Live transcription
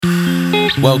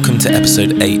Welcome to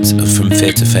episode 8 of From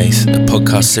Fear to Faith, a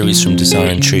podcast series from Desire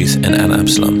and Truth and Anna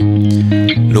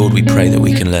Absalom. Lord, we pray that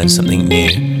we can learn something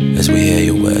new as we hear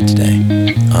your word today.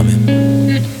 Amen.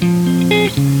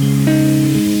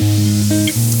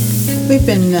 We've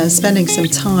been spending some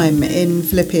time in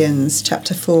Philippians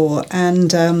chapter 4,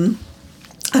 and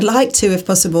I'd like to, if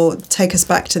possible, take us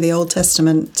back to the Old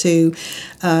Testament to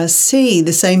see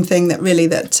the same thing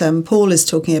that Paul is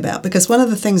talking about. Because one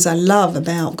of the things I love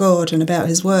about God and about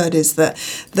his word is that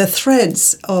the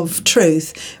threads of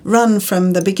truth run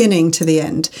from the beginning to the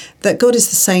end. That God is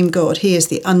the same God. He is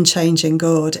the unchanging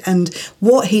God. And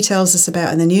what he tells us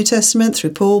about in the New Testament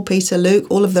through Paul, Peter, Luke,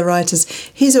 all of the writers,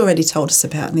 he's already told us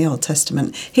about in the Old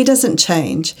Testament. He doesn't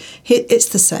change. It's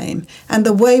the same. And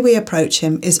the way we approach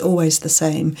him is always the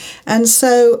same. And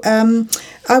so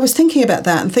I was thinking about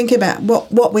that and thinking about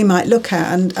what we might look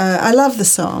at. And I love the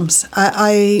Psalms.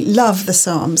 I love the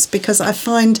Psalms because I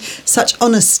find such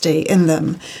honesty in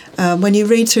them. When you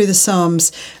read through the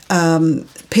Psalms,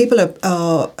 people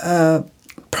are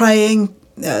praying,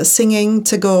 singing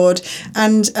to God,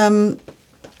 and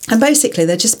basically,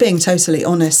 they're just being totally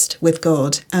honest with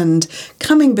God and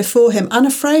coming before him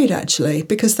unafraid, actually,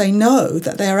 because they know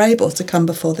that they are able to come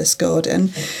before this God.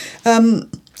 And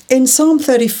in Psalm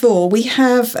 34, we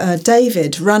have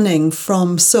David running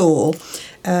from Saul,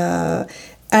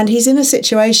 and he's in a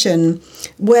situation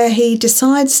where he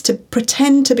decides to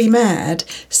pretend to be mad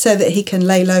so that he can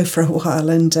lay low for a while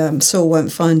and Saul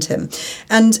won't find him.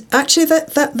 And actually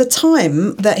that the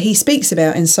time that he speaks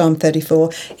about in Psalm 34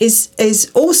 is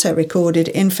also recorded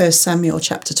in 1 Samuel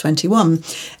chapter 21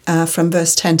 from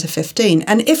verse 10 to 15.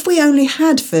 And if we only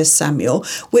had 1 Samuel,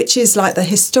 which is like the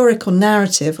historical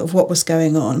narrative of what was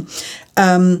going on,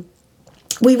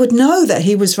 we would know that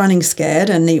he was running scared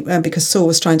and because Saul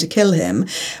was trying to kill him.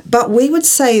 But we would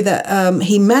say that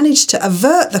he managed to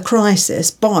avert the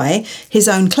crisis by his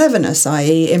own cleverness,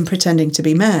 i.e. in pretending to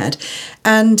be mad.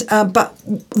 And but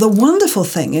the wonderful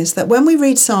thing is that when we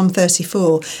read Psalm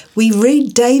 34, we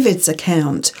read David's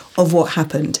account of what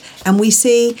happened, and we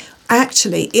see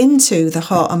actually into the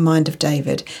heart and mind of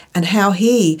David and how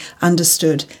he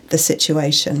understood the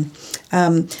situation.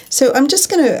 So I'm just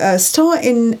going to start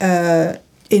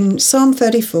in Psalm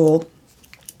 34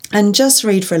 and just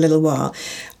read for a little while.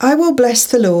 I will bless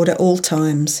the Lord at all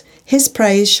times. His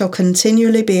praise shall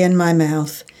continually be in my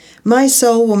mouth. My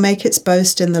soul will make its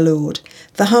boast in the Lord.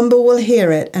 The humble will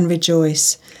hear it and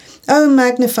rejoice. Oh,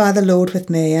 magnify the Lord with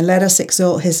me, and let us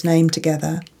exalt his name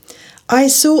together. I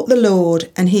sought the Lord,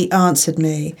 and he answered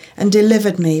me, and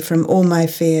delivered me from all my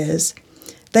fears.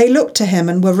 They looked to him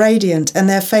and were radiant, and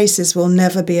their faces will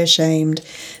never be ashamed.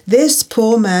 This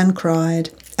poor man cried,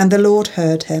 and the Lord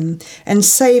heard him, and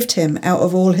saved him out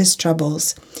of all his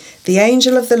troubles. The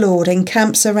angel of the Lord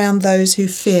encamps around those who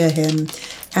fear him,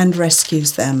 and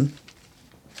rescues them.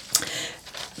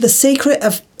 The secret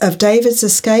of David's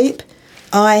escape: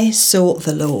 I sought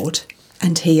the Lord,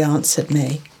 and he answered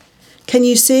me. Can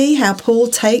you see how Paul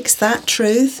takes that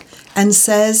truth and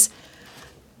says,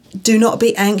 do not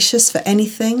be anxious for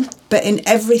anything, but in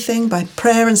everything, by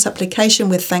prayer and supplication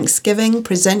with thanksgiving,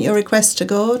 present your requests to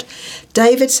God?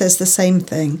 David says the same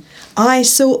thing. I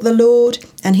sought the Lord,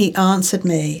 and he answered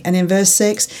me. And in verse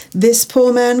 6, this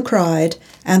poor man cried,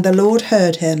 and the Lord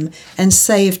heard him and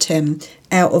saved him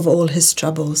out of all his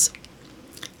troubles.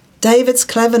 David's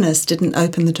cleverness didn't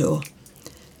open the door.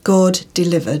 God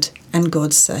delivered and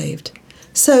God saved.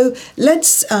 So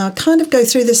let's kind of go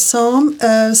through this psalm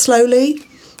slowly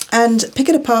and pick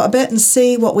it apart a bit and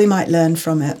see what we might learn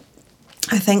from it.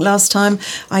 I think last time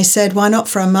I said, why not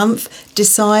for a month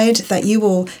decide that you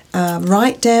will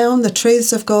write down the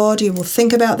truths of God, you will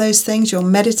think about those things, you'll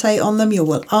meditate on them, you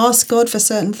will ask God for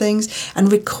certain things and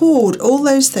record all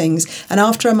those things, and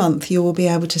after a month you will be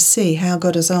able to see how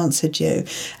God has answered you.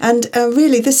 And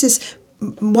really this is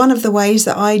one of the ways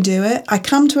that I do it. I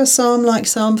come to a psalm like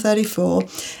Psalm 34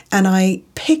 and I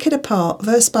pick it apart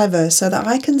verse by verse so that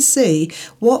I can see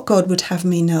what God would have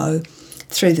me know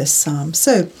through this psalm.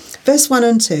 So, verse 1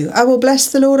 and 2, I will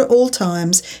bless the Lord at all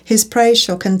times. His praise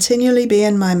shall continually be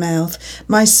in my mouth.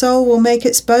 My soul will make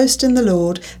its boast in the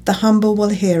Lord. The humble will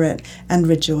hear it and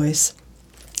rejoice.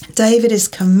 David is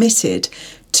committed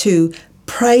to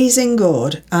praising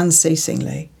God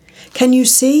unceasingly. Can you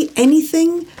see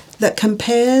anything that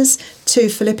compares to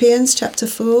Philippians chapter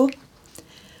 4?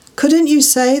 Couldn't you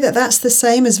say that that's the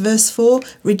same as verse 4?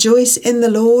 Rejoice in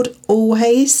the Lord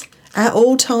always, at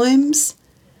all times.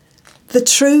 The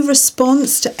true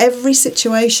response to every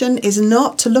situation is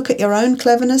not to look at your own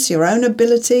cleverness, your own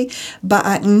ability, but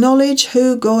acknowledge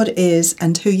who God is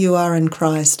and who you are in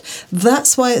Christ.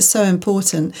 That's why it's so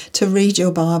important to read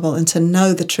your Bible and to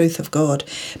know the truth of God,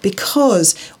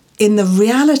 because in the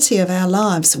reality of our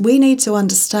lives, we need to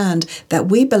understand that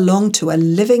we belong to a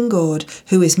living God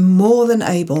who is more than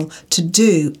able to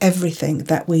do everything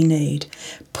that we need.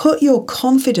 Put your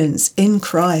confidence in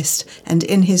Christ and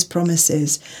in his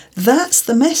promises. That's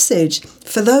the message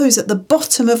for those at the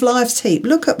bottom of life's heap.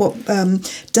 Look at what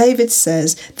David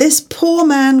says. This poor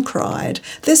man cried.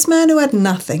 This man who had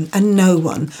nothing and no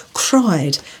one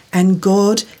cried, and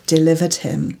God delivered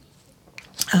him.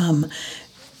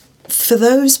 For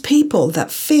those people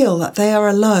that feel that they are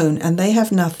alone and they have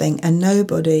nothing and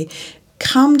nobody,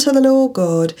 come to the Lord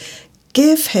God,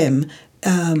 give him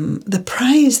the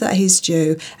praise that he's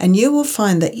due, and you will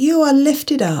find that you are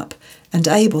lifted up and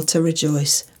able to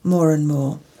rejoice more and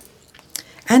more.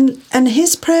 And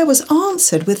his prayer was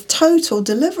answered with total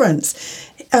deliverance.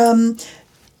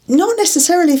 Not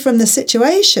necessarily from the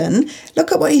situation.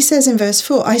 Look at what he says in verse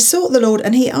 4. I sought the Lord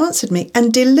and he answered me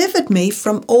and delivered me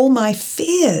from all my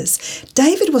fears.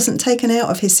 David wasn't taken out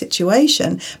of his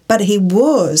situation, but he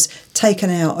was taken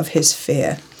out of his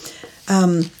fear.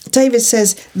 David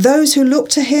says, those who look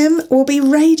to him will be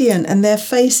radiant and their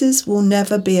faces will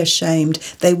never be ashamed.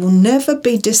 They will never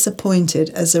be disappointed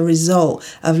as a result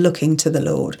of looking to the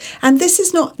Lord. And this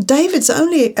is not David's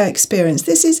only experience.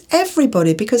 This is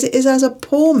everybody, because it is as a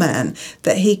poor man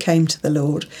that he came to the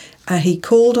Lord. He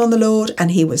called on the Lord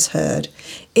and he was heard.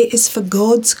 It is for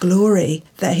God's glory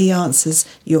that he answers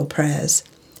your prayers,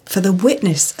 for the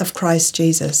witness of Christ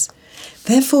Jesus.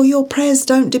 Therefore, your prayers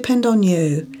don't depend on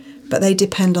you, but they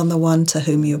depend on the one to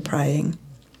whom you're praying.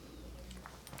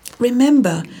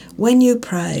 Remember, when you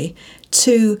pray,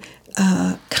 to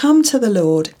come to the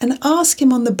Lord and ask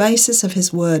him on the basis of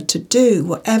his word to do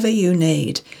whatever you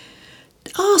need.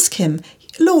 Ask him,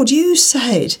 Lord, you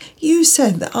said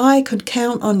that I could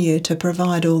count on you to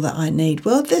provide all that I need.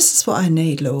 Well, this is what I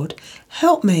need, Lord.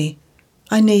 Help me.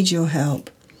 I need your help.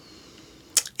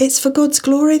 It's for God's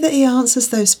glory that he answers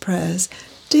those prayers.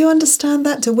 Do you understand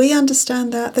that? Do we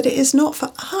understand that? That it is not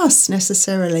for us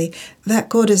necessarily that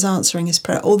God is answering his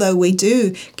prayer, although we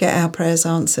do get our prayers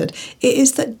answered. It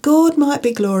is that God might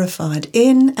be glorified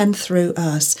in and through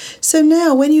us. So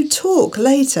now when you talk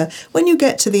later, when you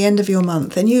get to the end of your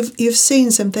month and you've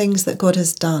seen some things that God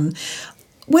has done,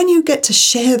 when you get to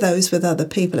share those with other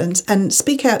people and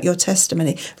speak out your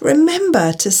testimony,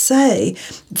 remember to say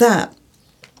that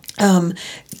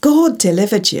God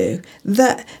delivered you,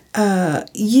 that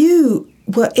you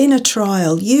were in a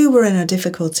trial, you were in a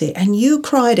difficulty, and you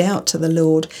cried out to the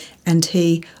Lord and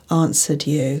he answered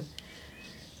you.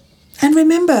 And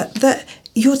remember that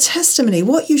your testimony,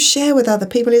 what you share with other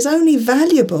people, is only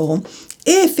valuable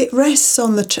if it rests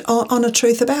on a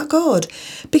truth about God,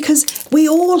 because we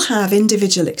all have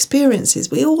individual experiences.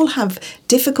 We all have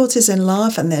difficulties in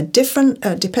life, and they're different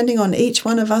depending on each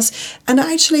one of us. And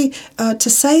actually, to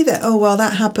say that, oh, well,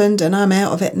 that happened and I'm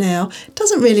out of it now,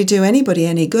 doesn't really do anybody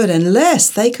any good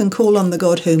unless they can call on the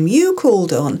God whom you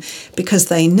called on, because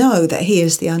they know that he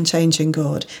is the unchanging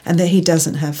God and that he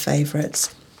doesn't have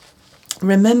favourites.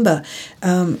 Remember,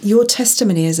 your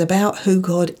testimony is about who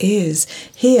God is.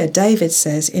 Here, David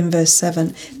says in verse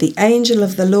 7, the angel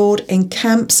of the Lord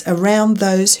encamps around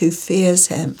those who fear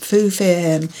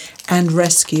him and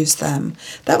rescues them.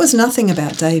 That was nothing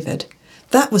about David.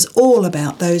 That was all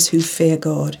about those who fear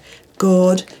God.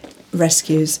 God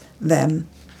rescues them.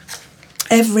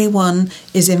 Everyone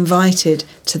is invited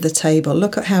to the table.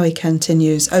 Look at how he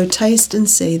continues. Oh, taste and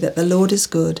see that the Lord is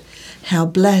good. How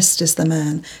blessed is the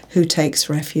man who takes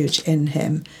refuge in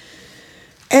him.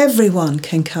 Everyone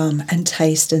can come and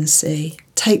taste and see,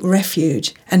 take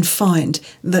refuge and find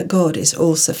that God is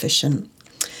all sufficient.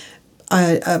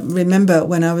 I remember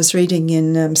when I was reading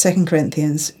in 2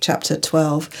 Corinthians chapter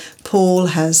 12, Paul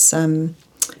has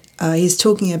he's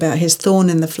talking about his thorn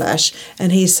in the flesh,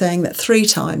 and he's saying that 3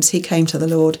 times he came to the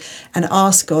Lord and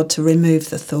asked God to remove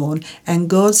the thorn, and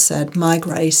God said, my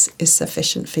grace is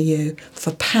sufficient for you,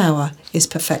 for power is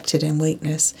perfected in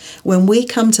weakness. When we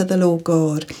come to the Lord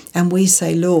God and we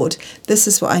say, Lord, this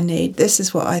is what I need, this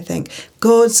is what I think,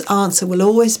 God's answer will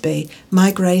always be,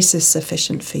 my grace is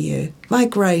sufficient for you. My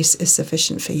grace is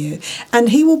sufficient for you. And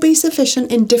he will be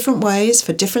sufficient in different ways,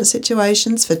 for different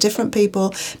situations, for different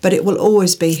people, but it will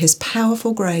always be his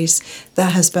powerful grace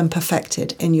that has been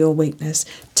perfected in your weakness.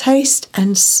 Taste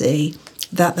and see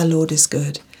that the Lord is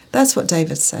good. That's what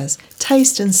David says.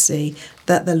 Taste and see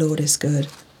that the Lord is good.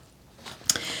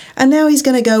 And now he's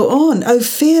going to go on. Oh,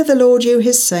 fear the Lord, you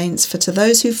his saints, for to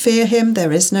those who fear him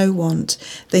there is no want.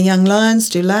 The young lions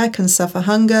do lack and suffer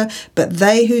hunger, but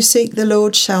they who seek the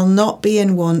Lord shall not be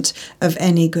in want of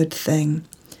any good thing.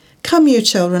 Come, you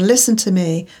children, listen to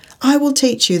me. I will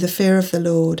teach you the fear of the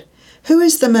Lord. Who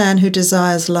is the man who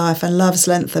desires life and loves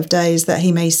length of days that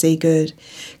he may see good?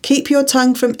 Keep your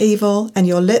tongue from evil and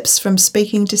your lips from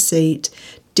speaking deceit.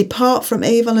 Depart from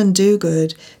evil and do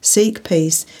good. Seek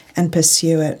peace and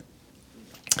pursue it.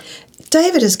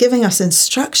 David is giving us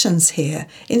instructions here,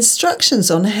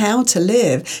 instructions on how to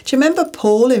live. Do you remember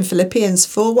Paul in Philippians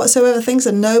 4, whatsoever things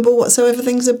are noble, whatsoever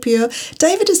things are pure?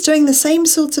 David is doing the same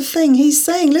sort of thing. He's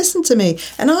saying, listen to me,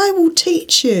 and I will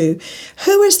teach you.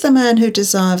 Who is the man who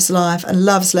desires life and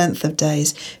loves length of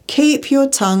days? Keep your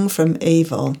tongue from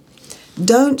evil.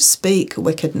 Don't speak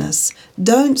wickedness.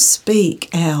 Don't speak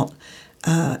out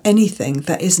anything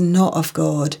that is not of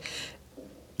God.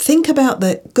 Think about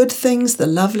the good things, the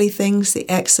lovely things, the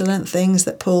excellent things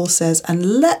that Paul says,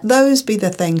 and let those be the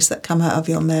things that come out of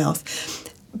your mouth.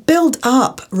 Build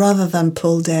up rather than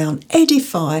pull down.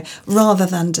 Edify rather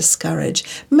than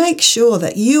discourage. Make sure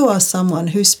that you are someone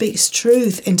who speaks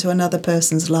truth into another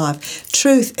person's life,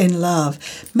 truth in love.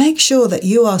 Make sure that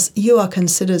you are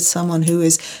considered someone who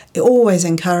is always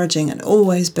encouraging and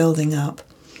always building up.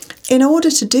 In order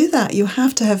to do that, you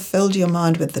have to have filled your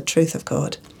mind with the truth of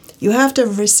God. You have to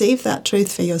receive that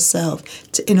truth for yourself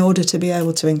in order to be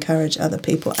able to encourage other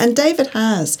people. And David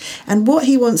has. And what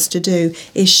he wants to do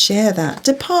is share that.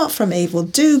 Depart from evil,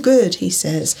 do good, he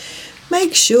says.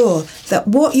 Make sure that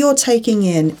what you're taking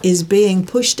in is being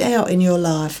pushed out in your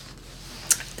life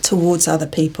towards other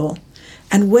people.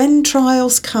 And when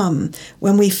trials come,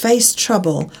 when we face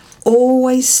trouble,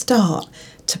 always start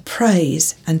to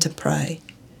praise and to pray.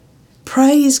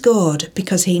 Praise God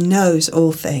because he knows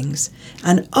all things,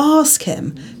 and ask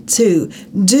him to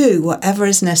do whatever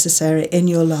is necessary in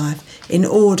your life in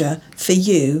order for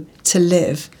you to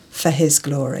live for his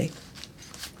glory.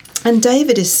 And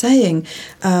David is saying,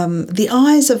 the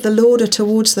eyes of the Lord are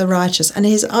towards the righteous, and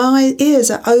his ears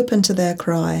are open to their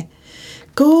cry.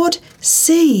 God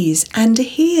sees and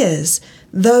hears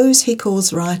those he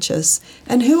calls righteous.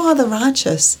 And who are the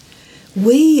righteous?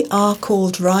 We are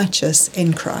called righteous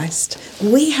in Christ.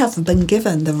 We have been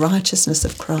given the righteousness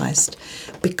of Christ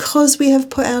because we have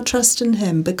put our trust in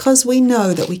him, because we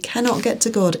know that we cannot get to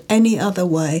God any other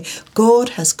way. God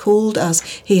has called us.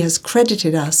 He has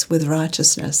credited us with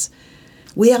righteousness.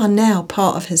 We are now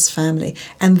part of his family,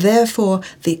 and therefore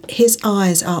his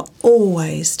eyes are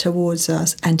always towards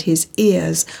us and his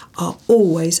ears are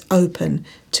always open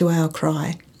to our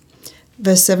cry.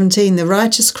 Verse 17, the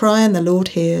righteous cry and the Lord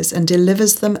hears and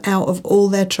delivers them out of all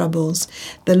their troubles.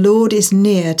 The Lord is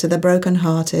near to the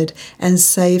brokenhearted and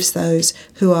saves those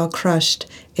who are crushed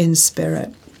in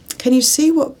spirit. Can you see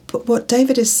what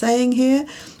David is saying here?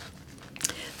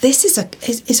 This is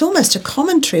it's almost a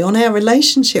commentary on our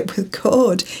relationship with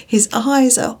God. His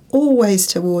eyes are always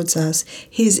towards us.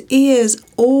 His ears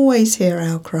always hear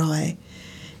our cry.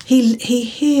 He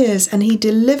hears and he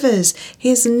delivers. He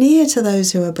is near to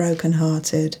those who are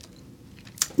brokenhearted.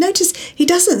 Notice he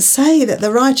doesn't say that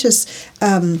the righteous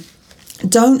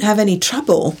don't have any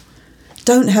trouble,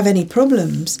 don't have any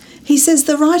problems. He says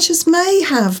the righteous may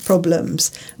have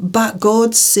problems, but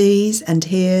God sees and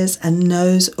hears and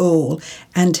knows all,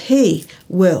 and he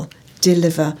will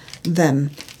deliver them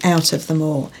out of them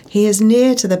all. He is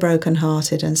near to the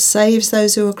brokenhearted and saves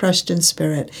those who are crushed in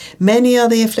spirit. Many are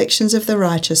the afflictions of the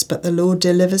righteous, but the Lord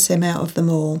delivers him out of them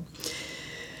all.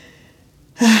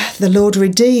 The Lord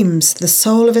redeems the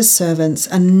soul of his servants,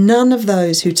 and none of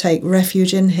those who take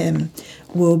refuge in him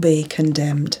will be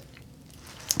condemned.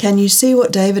 Can you see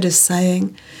what David is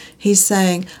saying? He's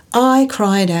saying, I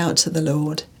cried out to the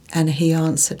Lord and he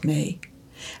answered me.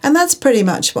 And that's pretty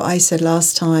much what I said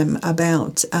last time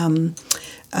about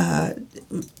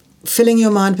filling your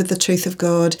mind with the truth of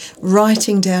God,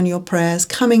 writing down your prayers,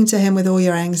 coming to him with all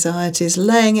your anxieties,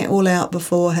 laying it all out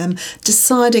before him,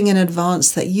 deciding in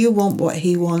advance that you want what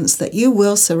he wants, that you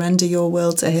will surrender your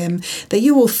will to him, that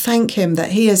you will thank him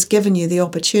that he has given you the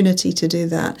opportunity to do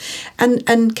that.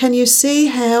 And can you see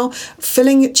how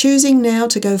choosing now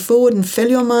to go forward and fill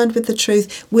your mind with the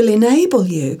truth will enable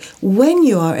you, when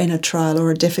you are in a trial or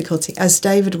a difficulty, as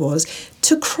David was,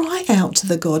 to cry out to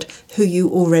the God who you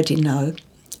already know.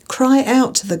 Cry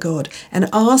out to the God and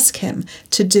ask him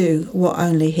to do what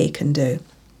only he can do.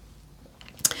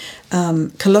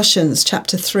 Colossians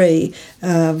chapter 3,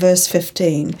 verse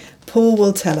 15, Paul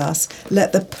will tell us,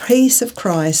 let the peace of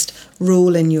Christ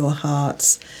rule in your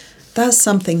hearts. That's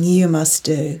something you must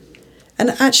do.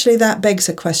 And actually that begs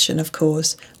a question, of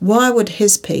course. Why would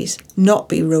his peace not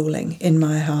be ruling in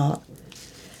my heart?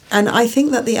 And I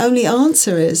think that the only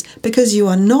answer is because you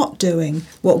are not doing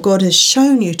what God has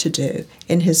shown you to do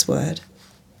in his word.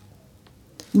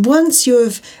 Once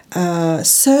you've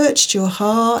searched your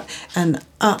heart and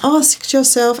asked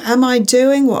yourself, am I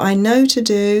doing what I know to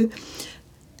do?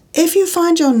 If you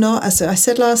find you're not, as I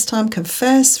said last time,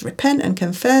 confess, repent and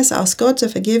confess, ask God to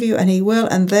forgive you and he will,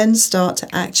 and then start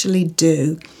to actually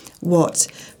do what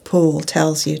Paul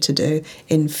tells you to do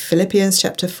in Philippians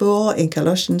chapter 4, in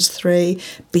Colossians 3.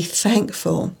 Be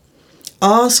thankful.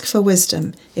 Ask for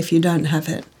wisdom if you don't have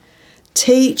it.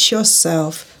 Teach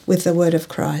yourself with the word of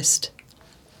Christ.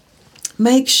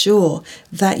 Make sure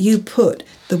that you put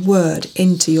the word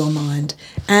into your mind.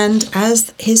 And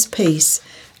as his peace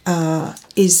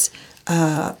is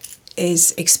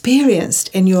experienced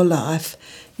in your life,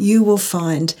 you will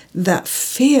find that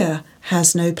fear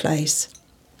has no place.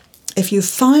 If you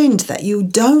find that you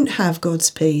don't have God's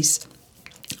peace,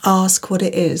 ask what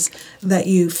it is that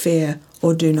you fear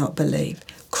or do not believe.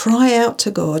 Cry out to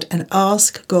God and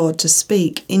ask God to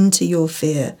speak into your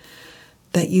fear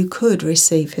that you could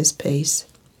receive his peace.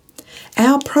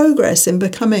 Our progress in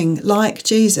becoming like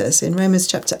Jesus, in Romans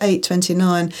chapter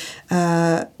 8:29,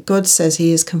 God says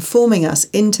he is conforming us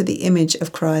into the image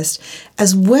of Christ,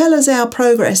 as well as our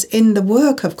progress in the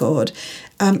work of God,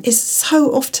 is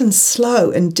so often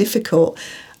slow and difficult.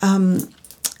 And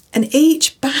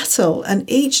each battle and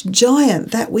each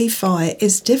giant that we fight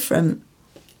is different.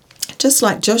 Just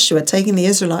like Joshua taking the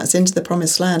Israelites into the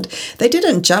promised land, they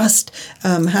didn't just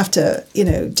have to,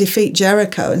 defeat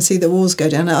Jericho and see the walls go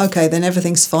down. Okay, then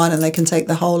everything's fine and they can take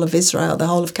the whole of Israel, the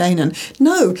whole of Canaan.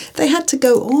 No, they had to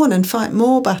go on and fight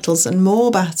more battles and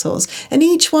more battles. And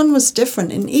each one was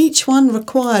different and each one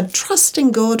required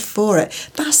trusting God for it.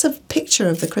 That's a picture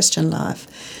of the Christian life.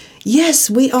 Yes,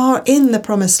 we are in the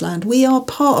promised land. We are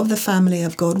part of the family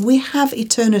of God. We have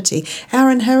eternity.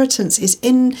 Our inheritance is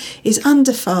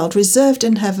undefiled, reserved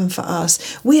in heaven for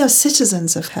us. We are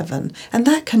citizens of heaven, and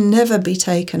that can never be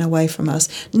taken away from us.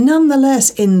 Nonetheless,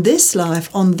 in this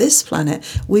life, on this planet,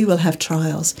 we will have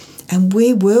trials, and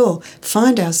we will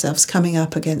find ourselves coming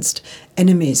up against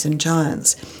enemies and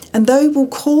giants. And they will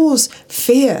cause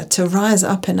fear to rise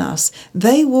up in us.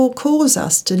 They will cause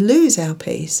us to lose our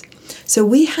peace. So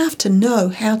we have to know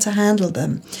how to handle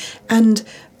them. And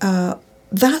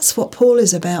that's what Paul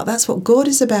is about. That's what God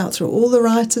is about through all the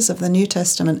writers of the New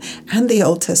Testament and the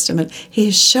Old Testament. He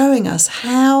is showing us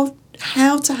how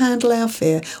to handle our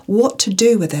fear, what to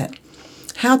do with it,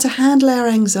 how to handle our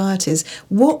anxieties,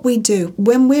 what we do.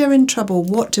 When we're in trouble,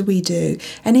 what do we do?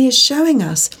 And he is showing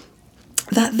us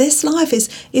that this life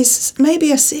is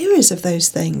maybe a series of those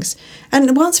things.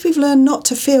 And once we've learned not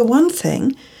to fear one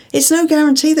thing, it's no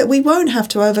guarantee that we won't have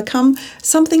to overcome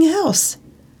something else.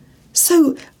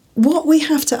 So what we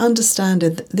have to understand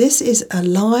is that this is a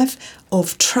life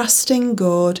of trusting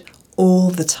God all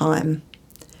the time.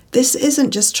 This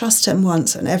isn't just trust him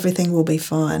once and everything will be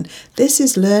fine. This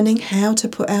is learning how to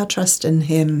put our trust in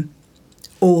him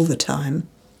all the time.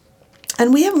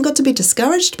 And we haven't got to be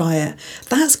discouraged by it.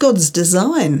 That's God's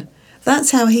design.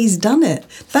 That's how he's done it.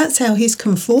 That's how he's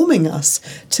conforming us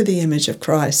to the image of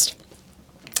Christ.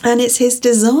 And it's his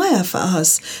desire for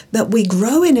us that we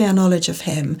grow in our knowledge of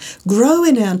him, grow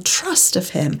in our trust of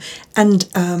him, and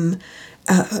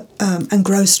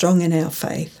grow strong in our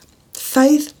faith.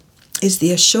 Faith is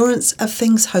the assurance of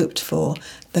things hoped for,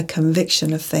 the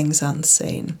conviction of things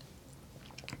unseen.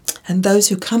 And those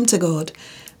who come to God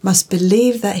must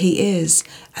believe that he is,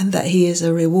 and that he is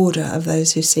a rewarder of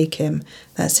those who seek him.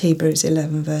 That's Hebrews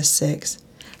 11 verse 6.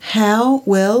 How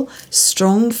will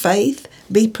strong faith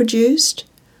be produced?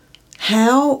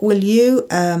 How will you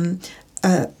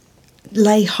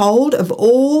lay hold of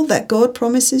all that God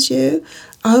promises you?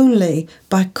 Only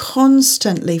by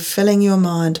constantly filling your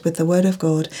mind with the word of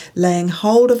God, laying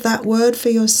hold of that word for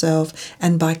yourself,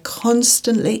 and by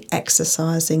constantly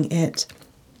exercising it.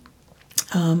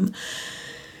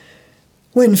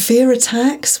 When fear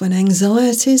attacks, when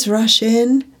anxieties rush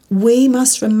in, we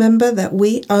must remember that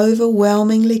we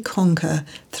overwhelmingly conquer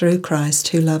through Christ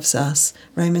who loves us.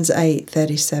 Romans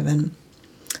 8:37.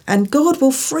 And God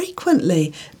will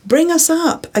frequently bring us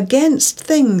up against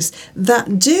things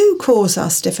that do cause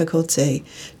us difficulty.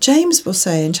 James will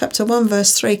say in chapter 1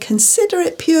 verse 3, "Consider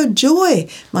it pure joy,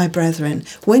 my brethren,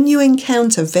 when you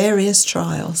encounter various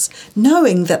trials,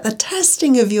 knowing that the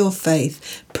testing of your faith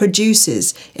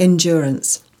produces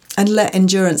endurance. And let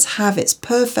endurance have its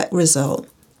perfect result."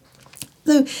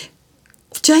 So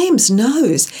James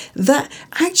knows that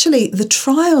actually the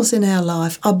trials in our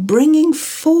life are bringing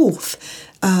forth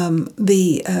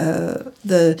the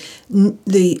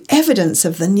evidence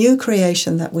of the new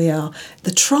creation that we are.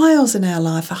 The trials in our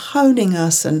life are honing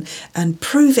us and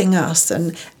proving us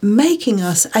and making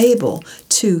us able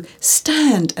to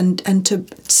stand and to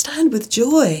stand with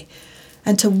joy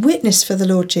and to witness for the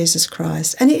Lord Jesus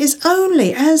Christ. And it is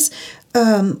only as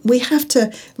we have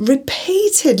to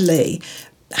repeatedly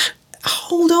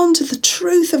hold on to the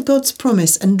truth of God's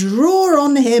promise and draw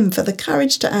on Him for the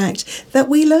courage to act that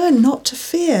we learn not to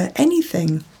fear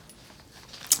anything.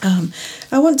 I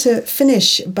want to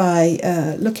finish by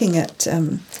looking at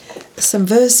some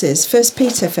verses. 1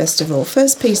 Peter, first of all. 1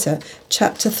 Peter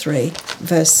chapter 3,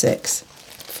 verse 6.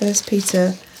 1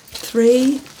 Peter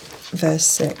 3, verse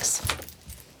 6.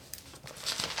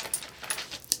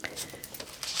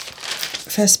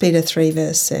 1 Peter 3,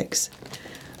 verse 6.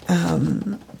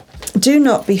 Do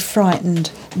not be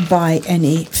frightened by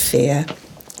any fear.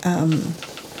 1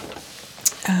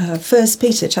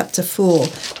 Peter chapter 4,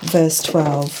 verse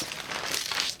 12.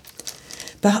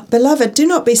 But, beloved, do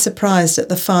not be surprised at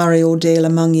the fiery ordeal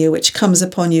among you which comes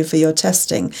upon you for your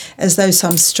testing, as though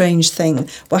some strange thing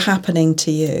were happening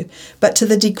to you. But to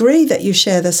the degree that you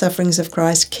share the sufferings of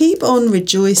Christ, keep on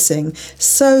rejoicing,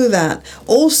 so that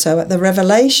also at the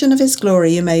revelation of His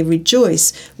glory you may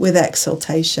rejoice with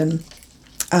exultation.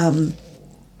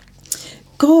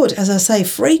 God, as I say,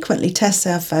 frequently tests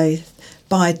our faith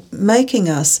by making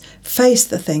us face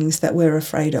the things that we're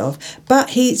afraid of. But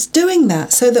He's doing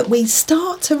that so that we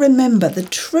start to remember the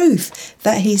truth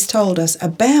that He's told us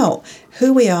about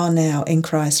who we are now in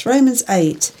Christ. Romans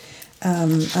 8,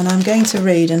 and I'm going to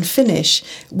read and finish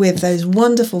with those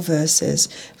wonderful verses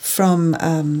from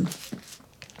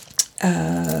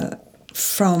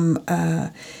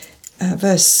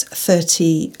verse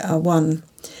 31.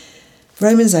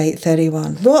 Romans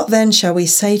 8:31. What then shall we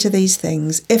say to these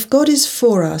things? If God is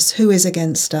for us, who is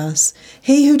against us?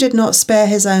 He who did not spare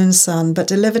His own Son, but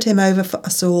delivered Him over for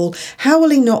us all, how will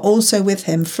He not also with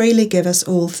Him freely give us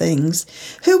all things?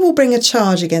 Who will bring a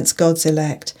charge against God's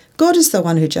elect? God is the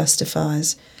one who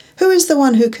justifies. Who is the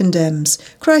one who condemns?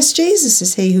 Christ Jesus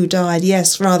is He who died,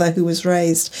 yes, rather who was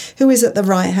raised, who is at the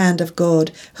right hand of God,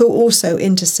 who also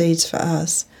intercedes for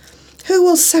us. Who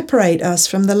will separate us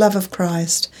from the love of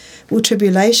Christ? Will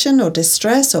tribulation or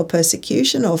distress or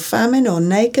persecution or famine or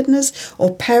nakedness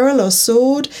or peril or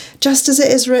sword? Just as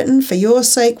it is written, for your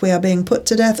sake we are being put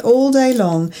to death all day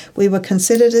long. We were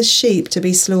considered as sheep to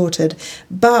be slaughtered.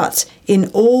 But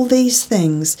in all these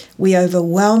things we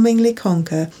overwhelmingly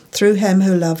conquer through Him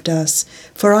who loved us.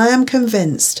 For I am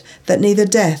convinced that neither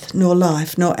death nor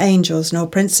life, nor angels, nor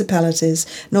principalities,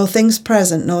 nor things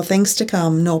present, nor things to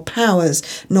come, nor powers,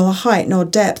 nor height, nor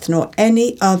depth, nor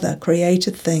any other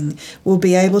created thing will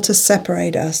be able to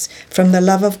separate us from the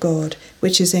love of God,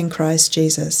 which is in Christ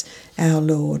Jesus, our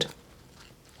Lord.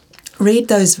 Read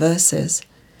those verses.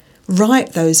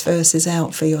 Write those verses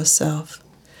out for yourself.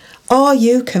 Are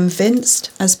you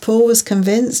convinced, as Paul was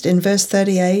convinced in verse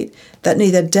 38, that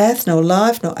neither death, nor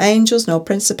life, nor angels, nor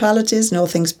principalities, nor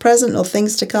things present, nor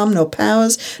things to come, nor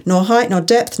powers, nor height, nor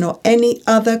depth, nor any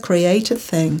other created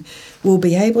thing will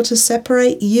be able to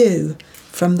separate you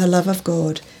from the love of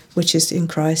God, which is in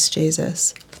Christ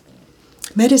Jesus?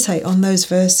 Meditate on those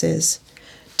verses.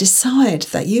 Decide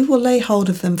that you will lay hold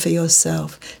of them for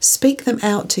yourself. Speak them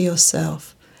out to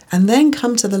yourself. And then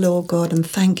come to the Lord God and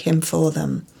thank Him for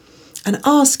them. And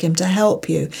ask Him to help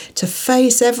you to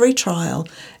face every trial,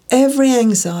 every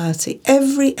anxiety,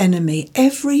 every enemy,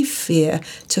 every fear,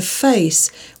 to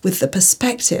face with the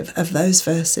perspective of those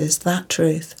verses, that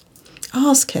truth.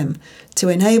 Ask Him to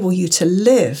enable you to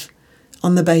live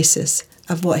on the basis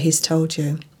of what He's told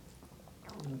you.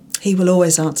 He will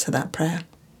always answer that prayer.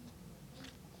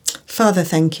 Father,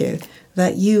 thank You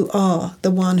that You are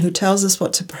the one who tells us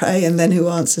what to pray and then who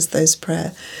answers those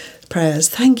prayers.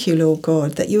 Thank You, Lord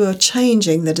God, that You are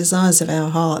changing the desires of our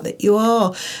heart, that You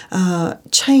are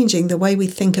changing the way we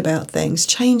think about things,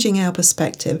 changing our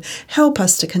perspective. Help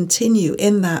us to continue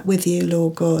in that with You,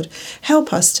 Lord God.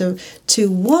 Help us to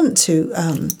want to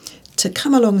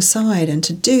come alongside and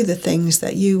to do the things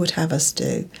that You would have us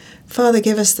do. Father,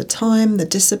 give us the time, the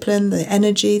discipline, the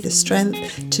energy, the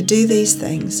strength to do these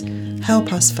things.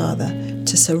 Help us, Father,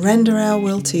 to surrender our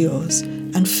will to Yours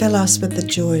and fill us with the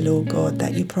joy, Lord God,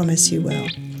 that You promise You will.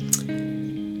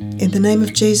 In the name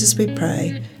of Jesus we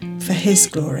pray, for His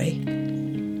glory.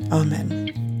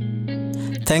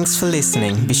 Amen. Thanks for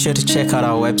listening. Be sure to check out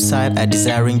our website at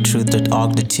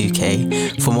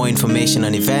desiringtruth.org.uk for more information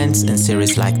on events and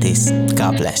series like this.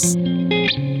 God bless.